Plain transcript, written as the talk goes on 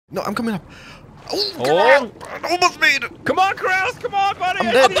No, I'm coming up. Oh, Oh. come on. I almost made it. Come on, Keralis. Come on, buddy.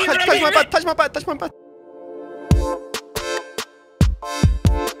 I'm dead. Touch my butt. Touch my butt. Touch my butt.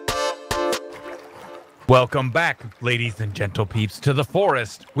 Welcome back, ladies and gentle peeps, to the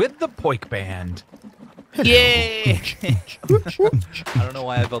forest with the Poik Band. Yay! I don't know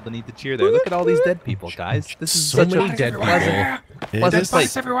why I felt the need to cheer there. Look at all these dead people, guys. This is So such many a dead pleasant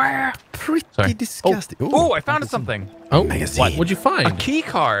place. everywhere. Pretty Sorry. disgusting. Oh, I found something. Oh, magazine. what? What'd you A find? key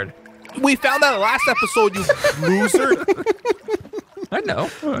card. We found that last episode, you loser. I know.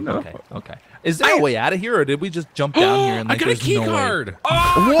 Okay. Is there a way out of here, or did we just jump down here and I like got a there's key no way? card.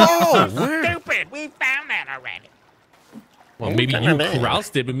 Whoa! Where? Stupid. We found that already. Well, maybe you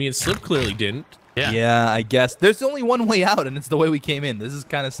Keralis did, but me and Slip clearly didn't. Yeah, I guess. There's only one way out, and it's the way we came in. This is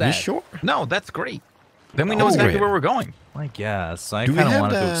kind of sad. You sure? No, that's great. Then we know Oh, exactly great. where we're going. I guess. I Do we kind of have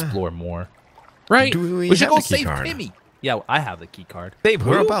wanted to the- explore more. Right? Do we We should have go the key save card? Timmy. Yeah, I have the key card. Dave, who?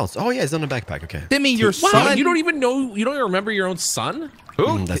 Whereabouts? Oh yeah, it's on the backpack. Okay. Timmy, your Wow, son. you don't even know. You don't even remember your own son,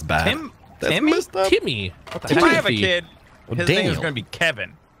 Who? That's bad. That's Timmy? messed up. Timmy. If I have a Timothy. kid, Well, his name is Daniel. going to be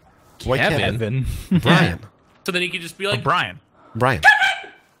Kevin. Why Kevin. Kevin? Evan. Brian. So then he could just be Or like, Brian. Brian.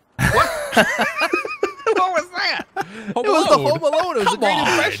 What was that? It was the Home Alone. It was a great on.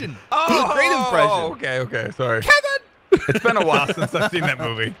 impression. It was a great impression. Okay. Sorry. Kevin! It's been a while since I've seen that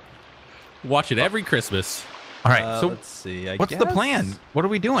movie. watch it every Christmas. All right. So let's see. I what's the guess. plan? What are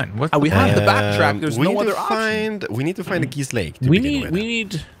we doing? What's We the have plan? to backtrack. There's we no need other to option. We need to find the Geese Lake. To We begin with.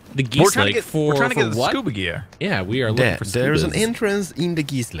 need the We're geese trying lake to get, for we're trying to get the what? scuba gear. Yeah, we are looking There, for there's an scubas. entrance in the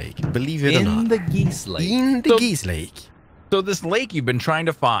Geese Lake. Believe it or In not. the Geese Lake. In the So- Geese Lake. So this lake you've been trying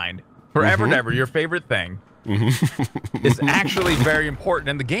to find forever and ever, your favorite thing, is actually very important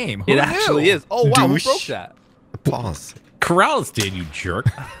in the game. Who It knew? actually is. Oh, wow. Who Douche. broke that? Applause. Keralis did, you jerk.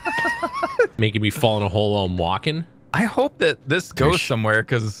 Making me fall in a hole while I'm walking. I hope that this goes Douche. somewhere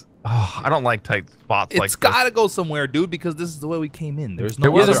because I don't like tight spots like It's this. got to go somewhere, dude, because this is the way we came in. There's no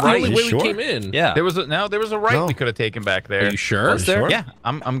There was other That's a the right. only You way sure? we came in. Yeah. There was a right No. we could have taken back there. Are you sure? Was there? Sure? Yeah,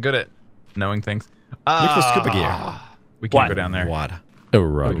 I'm good at knowing things. Look for scuba gear. We can't What? go down there. What? Oh,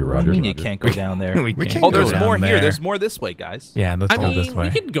 Roger, What do you mean you can't go down there? We We can't can't Oh, go there's down more here. there. There's more this way, guys. Yeah, let's I go this mean, way.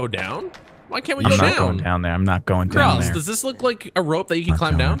 we can go down. Why can't we I'm go not going down? down there. I'm not going down Keralis, there. does this look like a rope that you can Not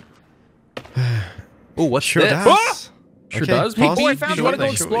climb going. down? Oh, what's Sure this? does. Sure Okay, does. Hey, pause. B, I did found you want to go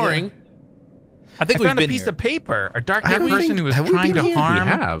something. exploring? I think I we've found a been piece here. of paper. A I dark-haired don't person think- who was have we trying been to here? We harm.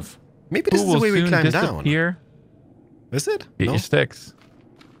 have. Maybe this Who is the will way we soon climb down. disappear. Is it? Get No. your sticks.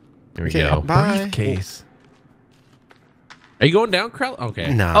 Here we Okay, go. bye. Briefcase. Are you going down, Keralis?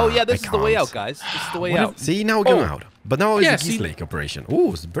 Okay. Nah, Oh, yeah, this I is the way can't. out, guys. This is the way What out. See, now we're going Oh. out. But now it's Yeah, the Geese see- Lake operation.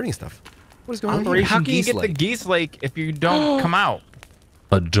 Ooh, it's burning stuff. What is going on Operation- here? How can you Geese get the Lake. Geese Lake if you don't come out?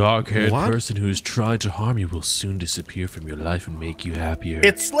 A dark-haired What? person who has tried to harm you will soon disappear from your life and make you happier.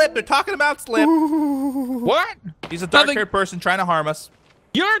 It's Slip. They're talking about Slip. What? He's a Nothing- dark-haired person trying to harm us.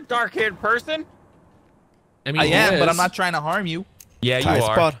 You're a dark-haired person. I mean, I am, but Liz- I'm not trying to harm you. Yeah, you Tight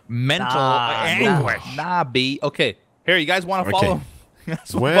are. spot. Mental Nah, anguish. Nah, B. Okay. Here, you guys want to Okay. follow? You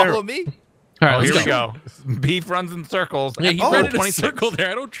guys wanna Where- follow me? All right, Oh, let's here we go. Beef runs in circles. Yeah, he Oh, ran in a 26. circle there.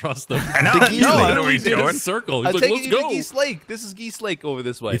 I don't trust him. I know. The Geese No, Lake. I know what he's He did a doing. circle. He's I'm like, taking let's you to go. Geese Lake. This is Geese Lake over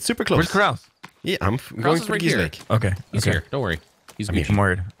this way. It's super close. Where's Keralis? Yeah, I'm Keralis going is to the right Geese here. Lake. Okay. He's okay. here. Don't worry. He's I mean, Gucci. I'm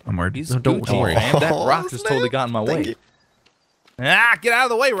worried. I'm worried. He's No, don't Gucci, worry. man. That Oh, rock just totally got in my Thank way. you. Ah, get out of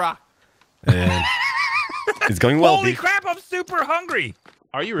the way, rock. And it's going well. Holy Beef. crap! I'm super hungry.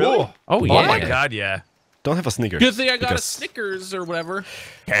 Are you really? Oh, yeah. Oh my god, yeah. Don't have a Snickers. Good thing I got a because- Snickers or whatever.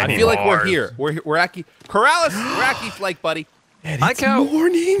 I feel like we're here. We're at Keralis. We're at Geese Lake, buddy. And Like it's how-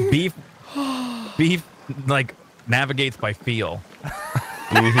 morning. Beef like navigates by feel.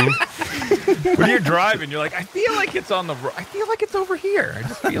 When you're driving, you're like, I feel like it's on the. I feel like it's over here. I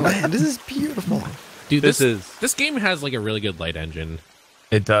just feel like Man, this is beautiful. Dude, This this game has like a really good light engine.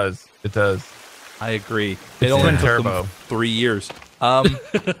 it does. It does. I agree. It It's only twin took them turbo. 3 years.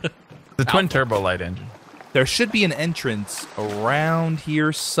 The twin turbo light engine. There should be an entrance around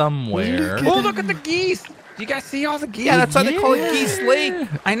here somewhere. Oh, look at the geese! Do you guys see all the geese? Yeah, that's why they call it Geese Lake.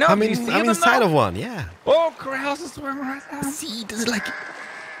 I know. I'm do you see I'm them inside now? of one. Yeah. Oh, Keralis is swimming right now. See, this is like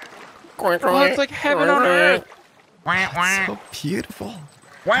Oh, it's like heaven on earth. Wah, wah, so beautiful.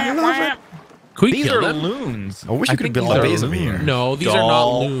 wah, I love wah. it. Could we These kill are them? loons. I wish you could think build these a are base over here. loons. No, these are not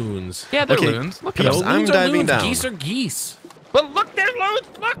Doll. loons. Yeah, they're Okay, loons. Look at Peeps, No, them. I'm loons are diving loons. down. Geese are geese. But look, they're loons.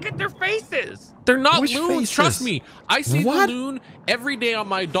 Look at their faces. They're not Which loons. faces? Trust me. I see What? the loon every day on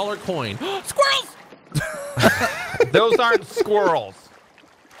my dollar coin. Squirrels! Those aren't squirrels.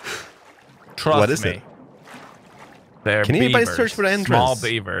 Trust What is me. it? They're Can anybody beavers. search for the Small entrance?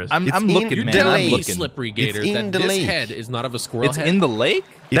 beavers. I'm It's in looking, the man. I'm lake. looking. Slippery gators. in That the this lake. head is not of a squirrel It's head. in the lake?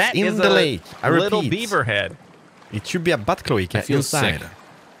 It's That in is the a lake. I little repeat. beaver head. It should be a butt cloaca I feel inside. sick.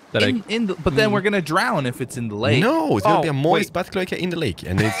 That But then we're gonna drown if it's in the lake. No, it's gonna Oh, be a moist wait. butt cloaca in the lake,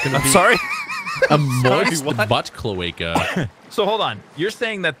 and it's gonna I'm be. sorry. a moist what? butt cloaca. So hold on. You're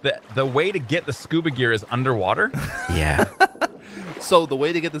saying that the way to get the scuba gear is underwater? Yeah. So the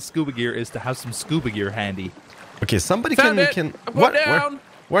way to get the scuba gear is to have some scuba gear handy. Okay, somebody Found it. can. I'm What? going down.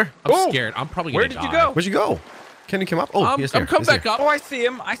 Where? I'm Oh, scared. I'm probably where gonna did you die. go? Where'd you go? Can you come up? Oh, I'm he's there. coming he's back there. up. Oh, I see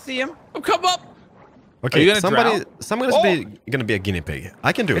him. I see him. I'm come up. Okay, Are you gonna somebody's drown? gonna be a guinea pig.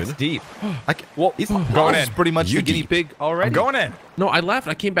 I can do It's it. deep. I can, Well, it's Going this is in. pretty much You the guinea deep. pig already. I'm going in. No, I left.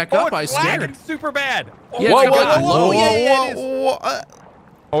 I came back Oh, up. I it's was scared. lagging super bad. Oh, Yeah, Whoa, it's whoa, got- whoa, whoa, yeah, yeah, it is.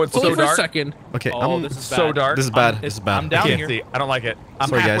 oh, it's Only so for a dark. second. Okay, Oh, I'm this is so bad. dark. This is bad. I'm- This is bad. I'm down I here. can't see. I don't like it. I'm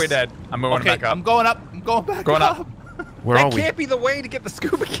Sorry, halfway guys. dead. I'm moving Okay, back up. I'm going up. I'm going back Going up. Where that are we? can't be the way to get the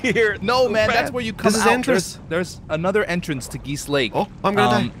scuba gear. No, So man, bad. that's where you come This is out. entrance. There's another entrance to Geese Lake. Oh, I'm gonna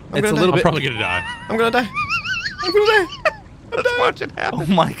die. I'm It's gonna a die. little I'm bit. probably gonna die. I'm gonna die. I'm gonna die. Let's watch it happen. Oh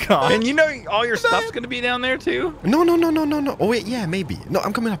my god. And you know all your stuff's gonna be down there too. No. Oh wait, yeah, maybe. No,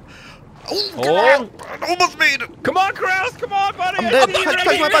 I'm coming up. Oh, Oh. come on. I almost made it. Come on, Kraus. Come on, buddy. I'm I dead. see you Touch right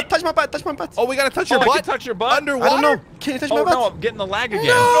my here. butt. Touch my butt. Touch my butt. Oh, we gotta touch your I butt. can touch your butt. Underwater. I don't know. Can you touch my Oh butt? no, I'm getting the lag again.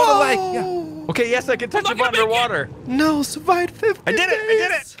 No, the lag. Yeah. Okay, yes, I can touch your not butt gonna make underwater. No, survived 50 I did it. I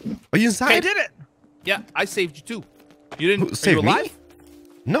did it. Are you inside? I did it. Yeah, I saved you too. You didn't. Who Are saved you me? alive?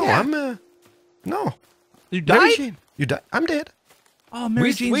 No, Yeah. I'm no. You Mary died. Jane, you died. I'm dead. Oh,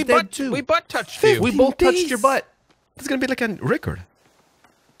 Mary Jane's we dead butt too. we butt touched you. We both touched days. your butt. It's gonna be like a record.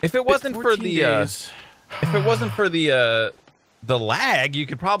 If it wasn't for 14 the days. if it wasn't for the lag, you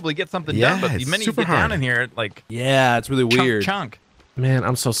could probably get something Yeah, done. But the it's minute you super get down hard. in here, like Yeah, it's really weird. chunk. Man,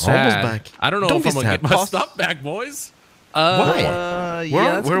 I'm so sad. back. I don't know Don't if be I'm gonna sad. get my Pause. stuff back, boys. Why?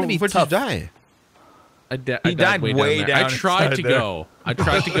 Yeah, it's gonna be where'd tough. you die? I He died way there. down I tried inside to there. go. I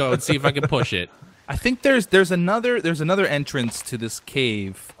tried to go and see if I could push it. I think there's another entrance to this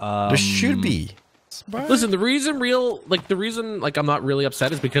cave. There should be. Listen, the reason I'm not really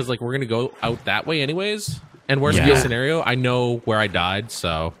upset is because like we're gonna go out that way anyways. And worst Yeah. case scenario, I know where I died,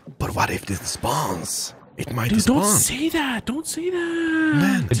 so But what if this spawns? It might dude, despawn. don't say that. Don't say that.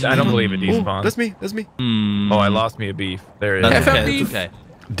 Man, I don't believe it oh, despawns. that's me. That's me. Oh, I lost me a beef. There it That's is. FF okay. beef. That's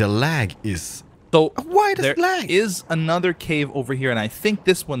okay. The lag is. So Why does there it lag? is another cave over here, and I think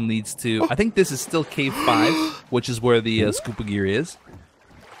this one leads to. I think this is still Cave 5, which is where the scuba gear is.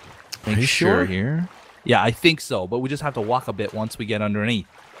 Make you sure? here. Yeah, I think so, but we just have to walk a bit once we get underneath.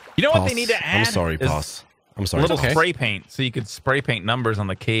 You know what Pause. they need to add? I'm sorry, is pause. I'm A sorry. little pause. spray paint, so you could spray paint numbers on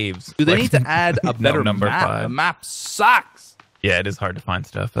the caves. Do they Like- need to add a better number map? 5. The map sucks. Yeah, it is hard to find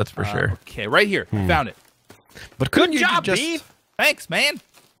stuff. That's for sure. Okay, right here. Found it. But couldn't Good you job, just beef. Thanks, man.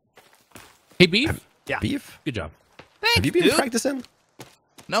 Hey, beef. Yeah. beef? Good job. Thanks, Have you been dude. practicing?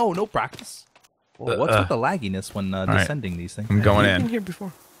 No practice. Whoa, what's with the lagginess when right. descending these things? I'm going You've been in. here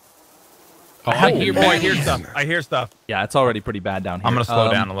before. Oh, I I hear Oh, I man. hear stuff. I hear stuff. Yeah, it's already pretty bad down here. I'm gonna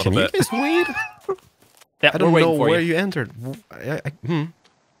slow down a little Can you bit. guys wait? Yeah, I don't we're know waiting for where you. you entered.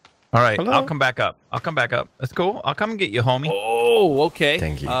 All right, Hello? I'll come back up. I'll come back up. That's cool. I'll come and get you, homie. Oh, okay.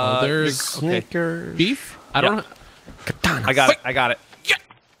 Thank you. There's okay. Snickers. beef. I don't. Katana. I got it. I got it.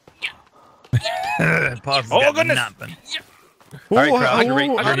 Pause. Oh, goodness. Nothing. Oh, All right, Kraus, oh, you're right-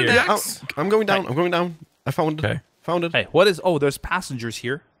 oh, you're I'm here. there. I'm going down. I'm going down. I found it. Okay. Found it. Hey, what is? Oh, there's passengers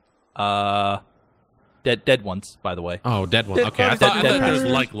here. Dead ones, by the way. Oh, dead one. Dead Okay, I body, thought, dead I thought there's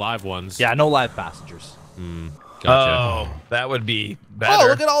passengers. like live ones. Yeah, no live passengers. Gotcha. Oh, that would be better. Oh,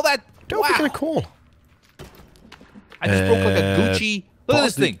 look at all that. That would be Wow. kind of cool. I just broke like a Gucci. Look at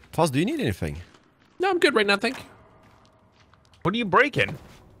this thing. Pause, do you need anything? No, I'm good right now. Thank you. What are you breaking?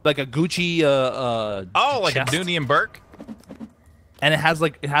 Like a Gucci. Oh, like chest. a Dooney and Burke? And it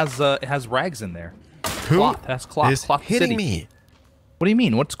has rags in there. Who Cloth. That's cloth. is Cloth hitting City. me? What do you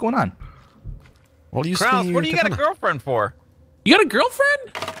mean? What's going on? Well, you Kraus, see what do you got a katana. girlfriend for? You got a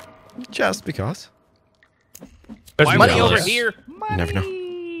girlfriend? Just because. There's Why money would you? over here. You never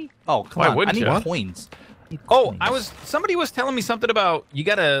know. Oh, come Why on. I wouldn't need you? coins. I need Oh, coins. somebody was telling me something about you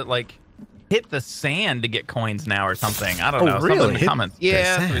gotta like hit the sand to get coins now or something. I don't Oh, know. Something in really? the Hit comments. the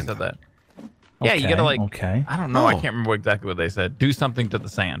Yeah, somebody sand. said that. Yeah, you Okay, gotta like. okay. I don't know. I Oh. can't remember exactly what they said. Do something to the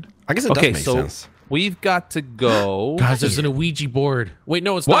sand. I guess it Okay, does make so sense. we've got to go. Guys, there's an Ouija board. Wait,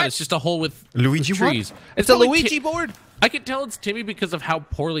 no, it's What? not. It's just a hole with Luigi with what? trees. It's a probably Luigi board. I can tell it's Timmy because of how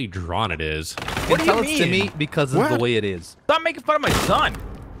poorly drawn it is. What do you Tell it to mean? me because of What? the way it is. Stop making fun of my son.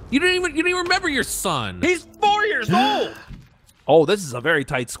 You don't even remember your son. He's 4 years old. Oh, this is a very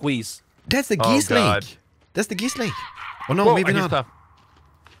tight squeeze. That's the Oh, geese God. lake. That's the geese lake. Oh no, Whoa, maybe I hear not. stuff.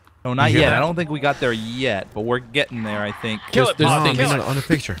 No, not You hear yet. that? I don't think we got there yet, but we're getting there, I think. Kill it, There's Bob, No, things- kill maybe it. not on the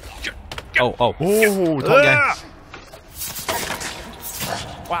picture. Oh. Oh, tall guy.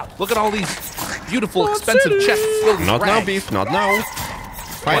 Wow, look at all these beautiful, expensive chests filled with Not now, rags. beef. Not now.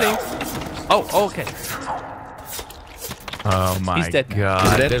 Fighting. Oh, okay. Oh my He's dead now. god.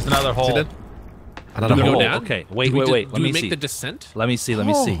 Is he dead? There's another Is he hole. dead? Another We go hole. down? Okay, wait. Do Let we me make see. the descent? Let me see.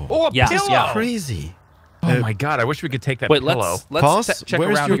 Oh, a yes, pillow. yeah. Crazy. Oh my god, I wish we could take that Wait, pillow. let's Pause. check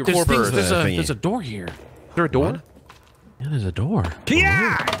Where's around your your corpse? corpse. There's thingy. there's a door here. Is there a door? Yeah, there's a door.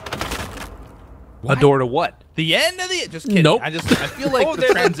 A door to what? The end of the. Just kidding. Nope. I feel like Oh, the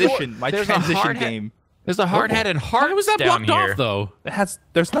there's a transition. door. My There's a transition hard hat. game. There's a hard hat and heart Why was that down blocked here. off though?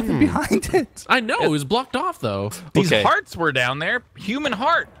 There's nothing behind it. I know it was blocked off though. These Okay. hearts were down there. Human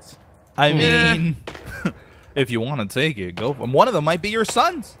hearts. I mean, if you want to take it, go. One of them might be your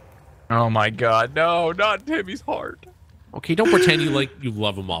son's. Oh my god, no, not Timmy's heart. Okay, don't pretend you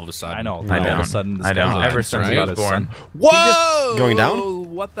love him all of a sudden. I know. I All of a don't. sudden, this I don't. guy's Ever concerned since he about was his born. son. Whoa! Going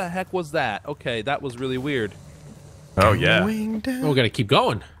down? What the heck was that? Okay, that was really weird. Oh yeah. Going down. Oh, we gotta keep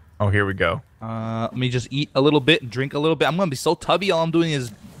going. Oh, here we go. Let me just eat a little bit and drink a little bit. I'm gonna be so tubby. All I'm doing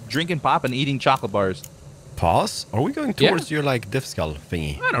is drinking pop and eating chocolate bars. Pause. Are we going Yeah. towards your like diff skull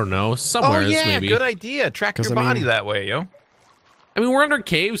thingy? I don't know. Oh Somewhere yeah, maybe. good idea. Track 'Cause, your I body mean- that way, yo. I mean, we're under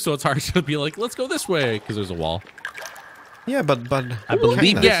caves, so it's hard to be like, let's go this way because there's a wall. Yeah, but I believe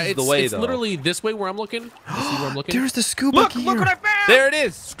kinda. this Yeah, is it's the way, it's though. literally this way where I'm looking. You see where I'm looking? There's the scuba Look, gear. look what I found. There it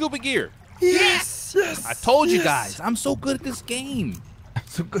is, scuba gear. Yes, yes. I told you yes. guys, I'm so good at this game.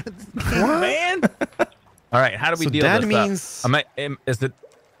 So good at this game, man. All right, how do we So deal that this means- up?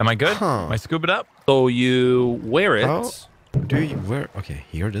 Am I good? Huh. Am I scuba up? So you wear it. How do you wear? Okay,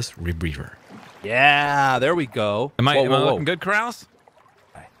 here it is. Rebreather. Yeah, there we go. Am I Whoa, whoa, whoa. looking good, Keralis?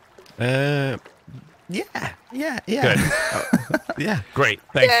 Yeah. Good. Yeah. Great.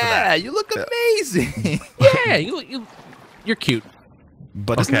 Thanks for Yeah, that. you look amazing. Yeah, you're cute.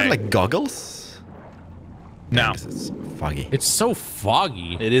 But isn't Okay. it like goggles? No. This is foggy. It's so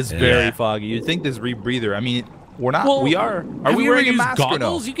foggy. It is very Yeah. foggy. You'd think this rebreather. I mean, we're not. Well, we are. Are have we you ever wearing a used mask or no?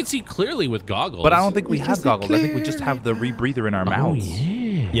 goggles? You can see clearly with goggles. But I don't think we You have can see goggles. I think we just have the rebreather in our Oh mouths.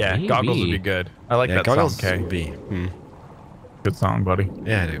 yeah. Yeah, maybe. goggles would be good. I like Yeah, that goggles song, would okay? be. Good song, buddy.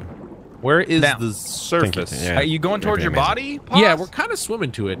 Yeah, I do. Where is Now- the surface? Yeah. Are you going towards Very your amazing. body? Pause? Yeah, we're kind of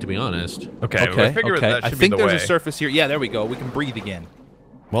swimming to it, to be honest. Okay, I Okay. figure Okay. that I should think be the there's way. a surface here. Yeah, there we go. We can breathe again.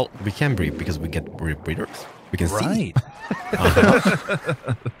 Well, we can breathe because we get rebreathers. We can see. Right.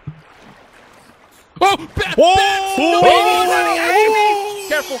 Oh, bat, Whoa! bats! Whoa! No,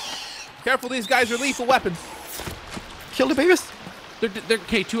 Careful! Careful! These guys are lethal weapons. Kill the babies. they're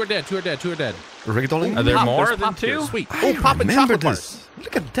okay. Two are dead. Ragdolling. Are there Pop, more there's than pop here. two? Sweet. I Oh, popping remember chocolate this. bars.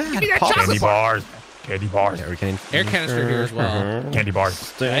 Look at that. me that Pop. chocolate bars. Candy bars. Yeah, we can. Air canister here as well. Candy bars.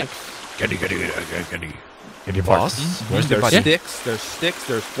 Stick. Candy Pause. bars. Where's the There's button? sticks. There's sticks.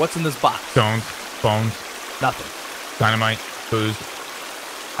 There's what's in this box? Stones. Bones. Nothing. Dynamite. Booze.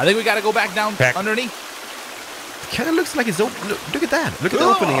 I think we got to go back down Back. underneath. Kind of looks like it's open. Look at that. Look at the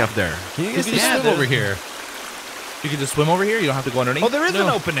Oh. opening up there. Can you You guys can see just that? swim over here. You can just swim over here. You don't have to go underneath. Oh, there is an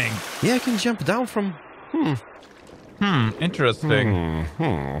No. opening. Yeah, I can jump down from. Interesting.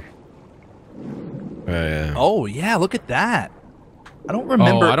 Oh yeah, look at that. I don't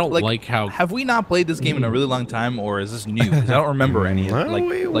remember. I don't like how- Have we not played this game in a really long time, or is this new? 'Cause I don't remember any. Well, Like,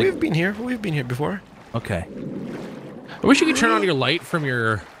 we've been here. We've been here before. okay. I wish you could turn on your light from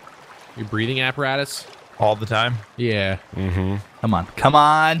your breathing apparatus. All the time. Yeah, Come on, come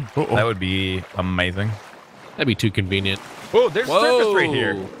on. That would be amazing. that'd be too convenient. Oh, there's a surface right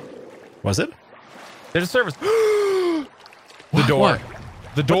here. Was it? There's a surface. The door. What?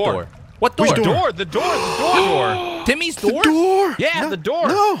 The door. What door? Which door? The door. The door. Timmy's The door. door. Yeah, No, the door.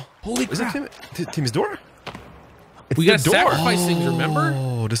 No. Holy Is it crap! Timmy's door? We gotta the door. sacrifice things. Remember?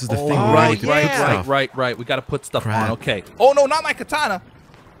 Oh, this is the Oh, thing. right, we need to right, put right, stuff. right. We got to put stuff Crap. on. Okay. Oh no, not my katana.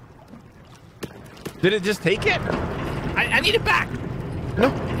 Did it just take it? I need it back.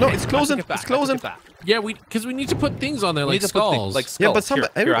 No, it's closing. I take it back. It's closing. I take it back. Yeah, because we need to put things on there We like need to put things- skulls. like Yeah, skulls.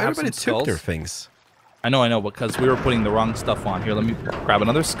 but Here, I have everybody some took their skulls. things. I know, because we were putting the wrong stuff on. Here, let me grab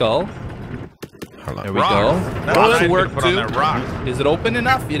another skull. Hold on. There we Rock. go. That's Oh, what that'll I'm work gonna put on too. that rock. Is it open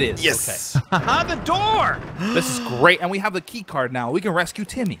enough? It is. Yes. Haha, the door. Okay. This is great, and we have the key card now. We can rescue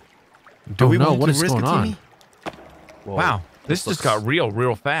Timmy. Do we no, want what to is risk going it, on? Timmy? Whoa. Wow. This just got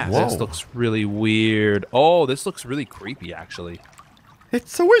real fast. Whoa. This looks really weird. Oh, this looks really creepy, actually.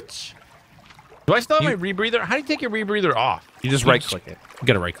 It's a witch. Do I still have my rebreather? How do you take your rebreather off? You just You right-click it. You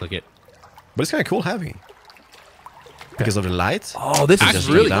gotta right click it. But it's kind of cool having. Because of the lights. Oh, this is just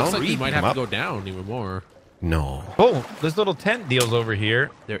really down. looks like you might have Come to up. go down even more. No. Oh, there's little tent deals over here.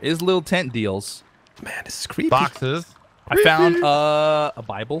 There is little tent deals. Man, this is creepy. Boxes. I found a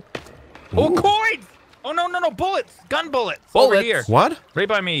Bible. Oh, coins! Oh, no, no, no, bullets! Gun bullets! Over Bullets. here. What? Right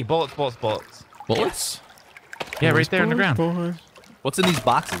by me. Bullets, bullets, bullets. Bullets? Yeah, right there on the ground. Boys. What's in these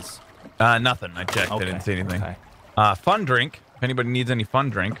boxes? Nothing. I checked. Okay, I didn't see anything. okay. Fun drink. If anybody needs any fun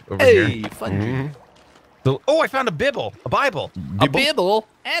drink over Hey, here. fun drink. Oh, I found a Bible. A Bible. A Bible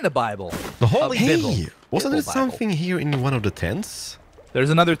and a Bible. The Holy Bible. Hey, wasn't there Bible. something here in one of the tents? There's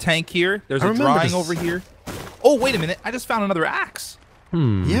another tank here. There's I a remember drawing this. over here. Oh, wait a minute. I just found another axe.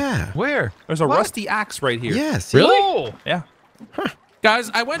 Yeah. Where? There's a What? rusty axe right here. Yes. Really? Oh! Yeah. Guys,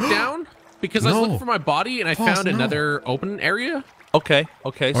 I went down because I was No. looking for my body and I Pause found now. another open area. Okay.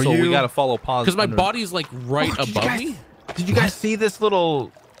 Okay. Are So we you- gotta follow pause. Because my under- body's like right did you above guys- me. Did you guys see this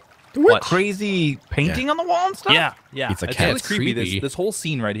little What? crazy painting on the wall and stuff? Yeah. Yeah. It's a cat. really It's creepy. creepy. This whole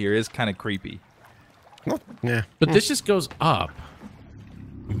scene right here is kind of creepy. Yeah. But this just goes up.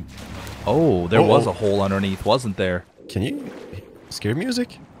 Oh, there was Uh-oh. a hole underneath, wasn't there? Can you? Scare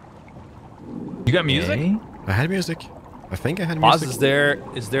music? You got music? Okay. I had music. I think I had Pause. music.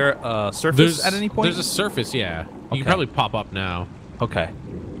 Is there a surface at any point? There's a surface, yeah. You Okay. can probably pop up now. Okay.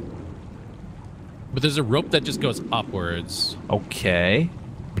 But there's a rope that just goes upwards. Okay.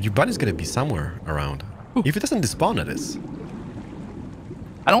 But your body's gonna be somewhere around. If it doesn't despawn, it is.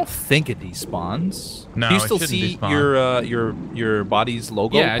 I don't think it despawns. No, Do you it still shouldn't see despawn. your body's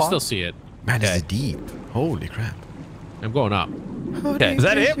logo? Yeah, I Pause? still see it. Man, this Okay. is deep. Holy crap. I'm going up. Okay. Is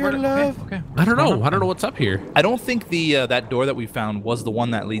that it? Your Where- love. Okay. I don't know. I don't know what's up here. I don't think the that door that we found was the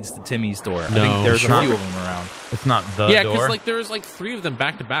one that leads to Timmy's door. I No, think there's sure. a few of them around. It's not the Yeah, door. because like there was like 3 of them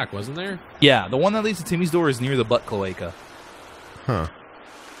back to back, wasn't there? Yeah, the one that leads to Timmy's door is near the butt cloaca. Huh.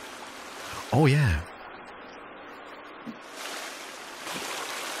 Oh, yeah.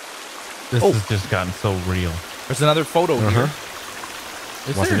 This Oh. has just gotten so real. There's another photo here.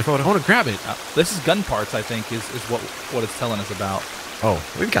 Is What's in there? the photo? I want to grab it. This is gun parts, I think, is what it's telling us about. Oh,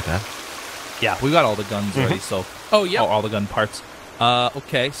 we've got that. Yeah, we got all the guns ready, so Oh, yeah. all the gun parts.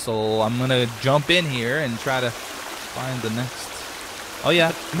 Okay, so I'm gonna jump in here and try to find the next. Oh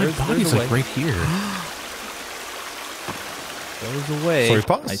yeah, My there's body's a like way. right here. There's a way. Sorry,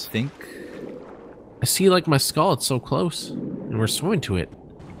 pause. I think. I see like my skull. It's so close. And we're swimming to it.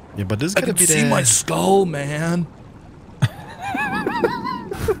 Yeah, but this is I gonna can be see the... my skull, man.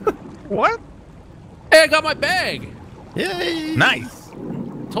 What? Hey, I got my bag. Yay! Nice.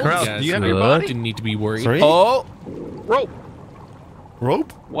 Told Keralis, you guys. do you have your body? Didn't need to be worried. Sorry? Oh, Rope.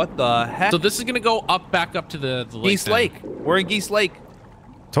 Rope? what the heck? So this is gonna go up, back up to the lake. Geese then. Lake. We're in Geese Lake.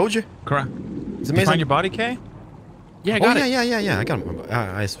 Told you. Correct. It's Did you amazing. find your body, Kay? Yeah, I Oh, got yeah, it. yeah. I got him.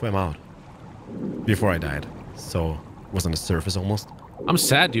 I swam out before I died. So, was on the surface almost. I'm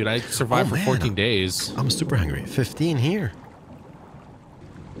sad, dude. I survived Oh, for man. 14 days. I'm super hungry. 15 here.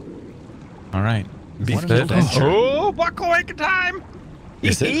 All right. Be What an fit. adventure. Oh, buckle wake time.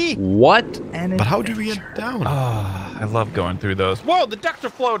 Is it? Hee-hee. What an But how do we get down? Ah, I love going through those. Whoa, the ducks are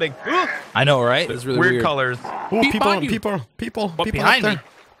floating. Ugh. I know, right? It's really weird. colors. Oh, Behind people, you. people What, people behind up me? there.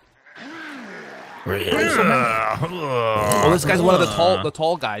 Oh, this guy's one of the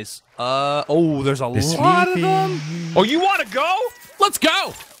tall guys. Oh, there's a They're lot of them. sleeping. Oh, you want to go? Let's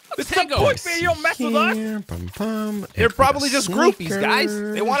go. It's Let's the go. point, man. You don't mess with us. Here, bum, bum. They're And probably the just groupies, guys.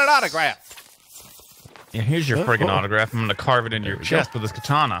 They want an autograph. Yeah, here's your friggin' autograph. I'm gonna carve it into your we chest with this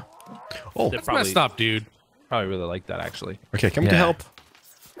katana. Oh, That's Probably- messed up, dude. Probably really like that, actually. okay, come to Yeah. help.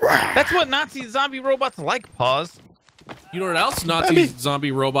 That's what Nazi zombie robots like. Pause. You know what else Nazi Maybe.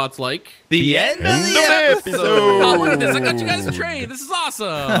 zombie robots like? The end of the End of episode. Oh, look at this. I got you guys trained. This is awesome.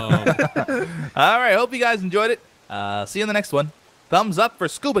 All right, hope you guys enjoyed it. See you in the next one. Thumbs up for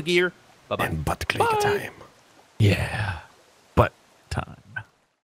scuba gear. Bye-bye. And butt click time. Yeah. But time.